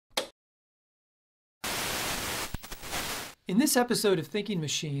In this episode of Thinking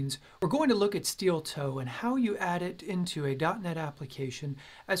Machines, we're going to look at Steeltoe and how you add it into a .NET application,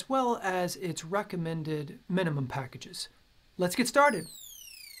 as well as its recommended minimum packages. Let's get started.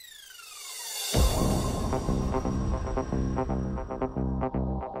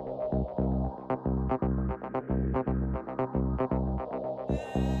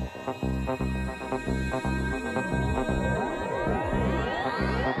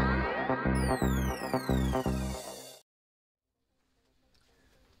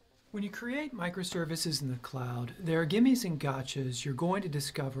 When you create microservices in the cloud, there are gimmies and gotchas you're going to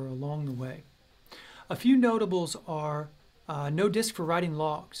discover along the way. A few notables are no disk for writing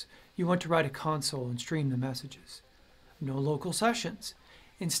logs. You want to write a console and stream the messages. No local sessions.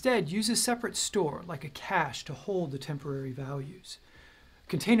 Instead, use a separate store, like a cache, to hold the temporary values.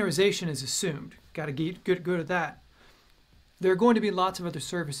 Containerization is assumed. Got to get good at that. There are going to be lots of other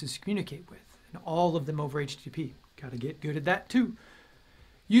services to communicate with, and all of them over HTTP. Got to get good at that too.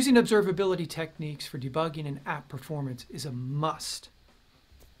 Using observability techniques for debugging and app performance is a must.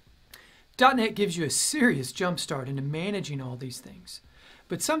 .NET gives you a serious jumpstart into managing all these things,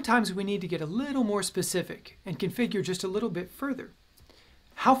 but sometimes we need to get a little more specific and configure just a little bit further.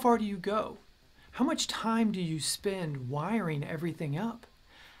 How far do you go? How much time do you spend wiring everything up?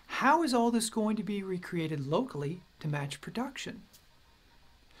 How is all this going to be recreated locally to match production?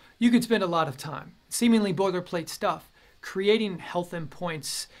 You could spend a lot of time, seemingly boilerplate stuff, creating health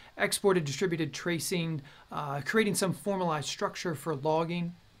endpoints, exported distributed tracing, creating some formalized structure for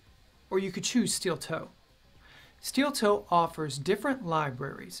logging, or you could choose Steeltoe. Steeltoe offers different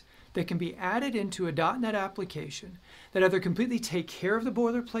libraries that can be added into a .NET application that either completely take care of the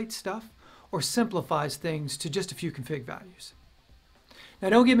boilerplate stuff or simplifies things to just a few config values.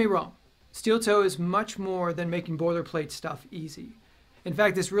 Now don't get me wrong, Steeltoe is much more than making boilerplate stuff easy. In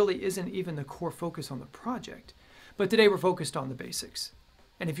fact, this really isn't even the core focus on the project. But today we're focused on the basics.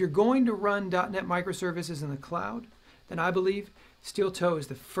 And if you're going to run .NET microservices in the cloud, then I believe Steeltoe is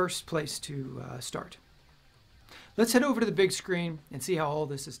the first place to start. Let's head over to the big screen and see how all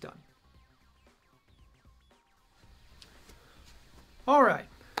this is done. All right,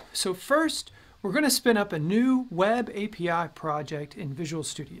 so first we're going to spin up a new web API project in Visual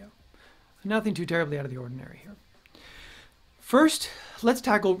Studio. Nothing too terribly out of the ordinary here. First, let's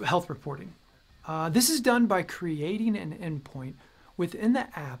tackle health reporting. This is done by creating an endpoint within the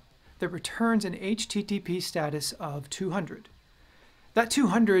app that returns an HTTP status of 200. That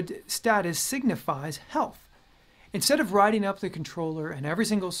 200 status signifies health. Instead of writing up the controller and every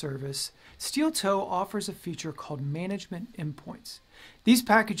single service, Steeltoe offers a feature called Management Endpoints. These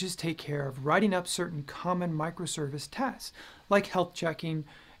packages take care of writing up certain common microservice tasks, like health checking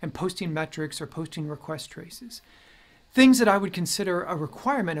and posting metrics or posting request traces. Things that I would consider a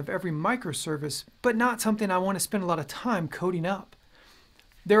requirement of every microservice, but not something I want to spend a lot of time coding up.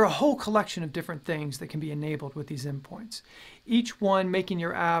 There are a whole collection of different things that can be enabled with these endpoints, each one making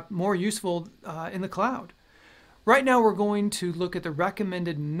your app more useful in the cloud. Right now we're going to look at the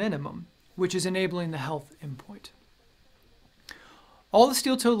recommended minimum, which is enabling the health endpoint. All the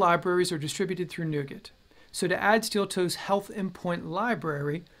Steeltoe libraries are distributed through NuGet. So to add Steeltoe's health endpoint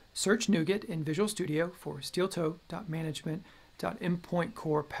library, search NuGet in Visual Studio for steeltoe.management.endpoint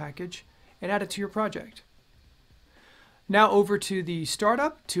core package and add it to your project. Now over to the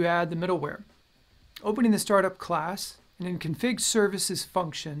startup to add the middleware. Opening the startup class and in config services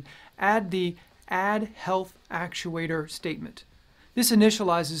function, add the add health actuator statement. This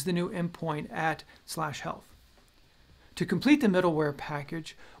initializes the new endpoint at /health. To complete the middleware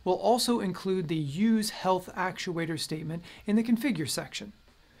package, we'll also include the use health actuator statement in the configure section.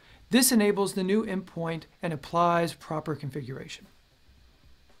 This enables the new endpoint and applies proper configuration.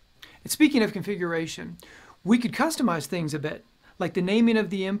 And speaking of configuration, we could customize things a bit, like the naming of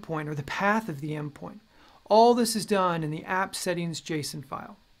the endpoint or the path of the endpoint. All this is done in the app settings JSON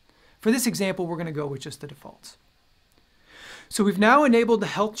file. For this example, we're going to go with just the defaults. So we've now enabled the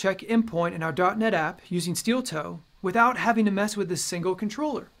health check endpoint in our .NET app using Steeltoe without having to mess with a single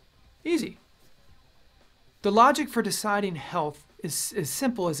controller. Easy. The logic for deciding health is as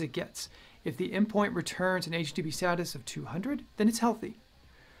simple as it gets. If the endpoint returns an HTTP status of 200, then it's healthy.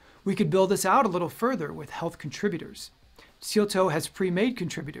 We could build this out a little further with health contributors. Steeltoe has pre-made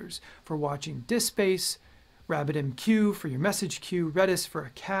contributors for watching disk space, RabbitMQ for your message queue, Redis for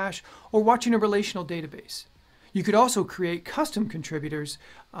a cache, or watching a relational database. You could also create custom contributors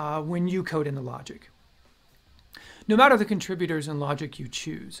when you code in the logic. No matter the contributors and logic you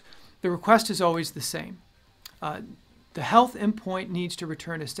choose, the request is always the same. The health endpoint needs to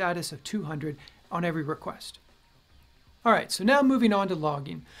return a status of 200 on every request. All right, so now moving on to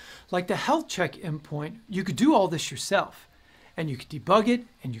logging. Like the health check endpoint, you could do all this yourself. and you could debug it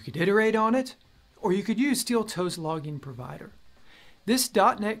and you could iterate on it, or you could use Steeltoe's logging provider. This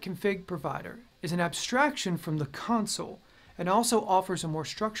 .NET config provider is an abstraction from the console and also offers a more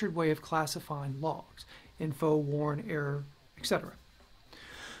structured way of classifying logs, info, warn, error, etc.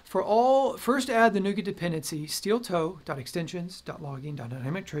 First add the NuGet dependency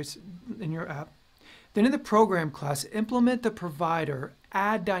steeltoe.extensions.logging.dynamictrace in your app. Then in the program class, implement the provider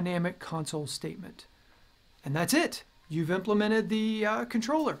add dynamic console statement. And that's it. You've implemented the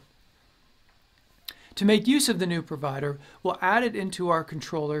controller. To make use of the new provider, we'll add it into our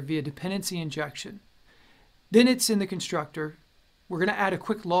controller via dependency injection. Then it's in the constructor. We're going to add a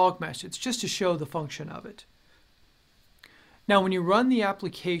quick log message just to show the function of it. Now when you run the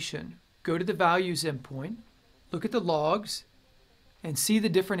application, go to the values endpoint, look at the logs, and see the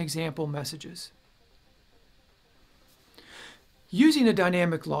different example messages. Using a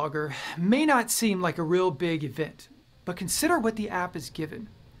dynamic logger may not seem like a real big event, but consider what the app is given.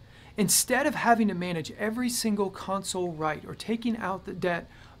 Instead of having to manage every single console write or taking out the debt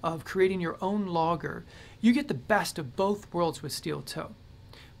of creating your own logger, you get the best of both worlds with Steeltoe.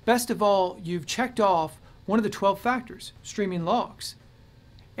 Best of all, you've checked off one of the 12 factors, streaming logs,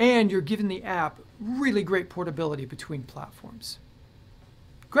 and you're giving the app really great portability between platforms.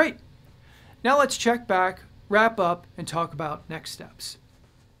 Great. Now let's check back, wrap up, and talk about next steps.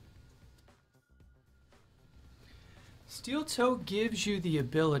 Steeltoe gives you the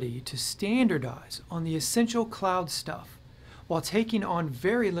ability to standardize on the essential cloud stuff while taking on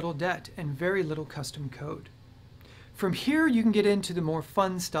very little debt and very little custom code. From here, you can get into the more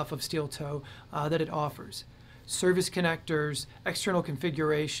fun stuff of Steeltoe that it offers. Service connectors, external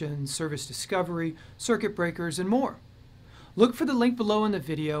configuration, service discovery, circuit breakers, and more. Look for the link below in the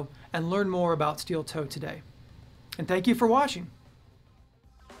video and learn more about Steeltoe today. And thank you for watching.